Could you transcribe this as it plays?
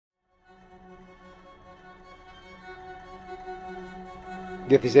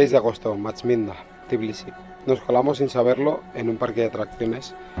16 de agosto, Machminda, Tbilisi. Nos colamos sin saberlo en un parque de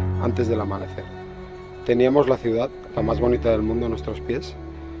atracciones antes del amanecer. Teníamos la ciudad, la más bonita del mundo, a nuestros pies,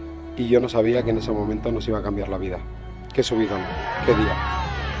 y yo no sabía que en ese momento nos iba a cambiar la vida. Qué subidón, qué día.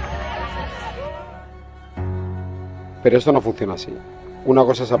 Pero esto no funciona así. Una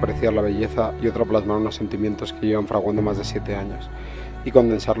cosa es apreciar la belleza y otra plasmar unos sentimientos que llevan fraguando más de 7 años y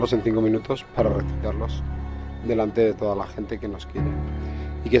condensarlos en 5 minutos para recitarlos delante de toda la gente que nos quiere,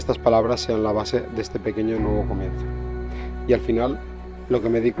 y que estas palabras sean la base de este pequeño nuevo comienzo. Y al final, lo que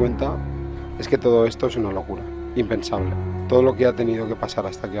me di cuenta es que todo esto es una locura, impensable. Todo lo que ha tenido que pasar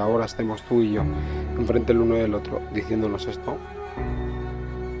hasta que ahora estemos tú y yo enfrente el uno del otro diciéndonos esto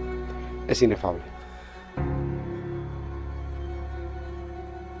es inefable.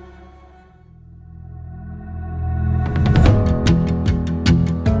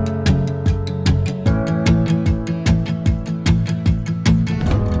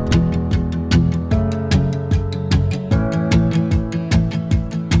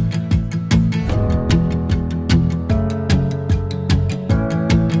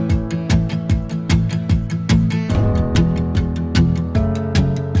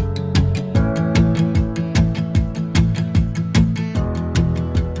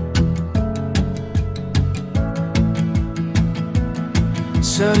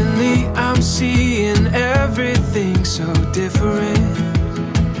 Suddenly I'm seeing everything so different,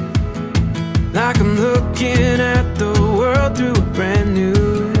 like I'm looking at the world through a brand new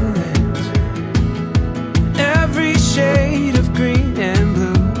lens. Every shade of green and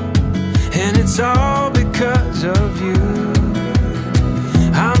blue, and it's all because of you.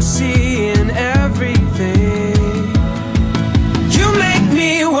 I'm seeing everything. You make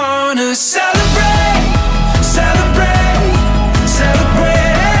me wanna celebrate, celebrate, celebrate.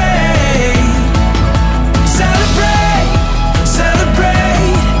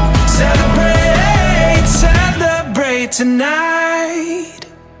 Tonight,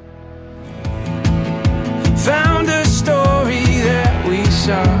 found a story that we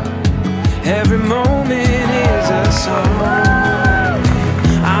saw. Every moment is a song.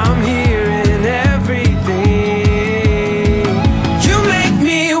 I'm hearing everything. You make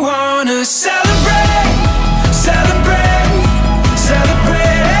me wanna celebrate, celebrate,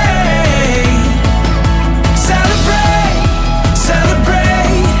 celebrate, celebrate,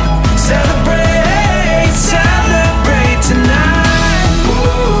 celebrate, celebrate, celebrate tonight. Celebrate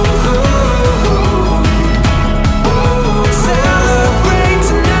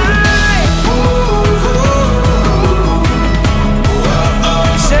tonight.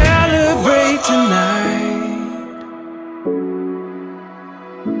 Celebrate tonight.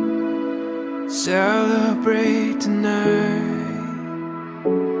 Celebrate tonight.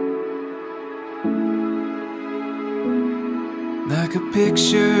 Like a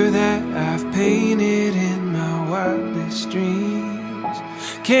picture that I've painted in my wildest dreams,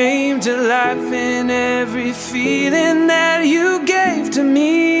 came to life in every feeling that you gave to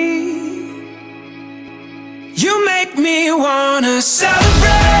me. You make me wanna celebrate.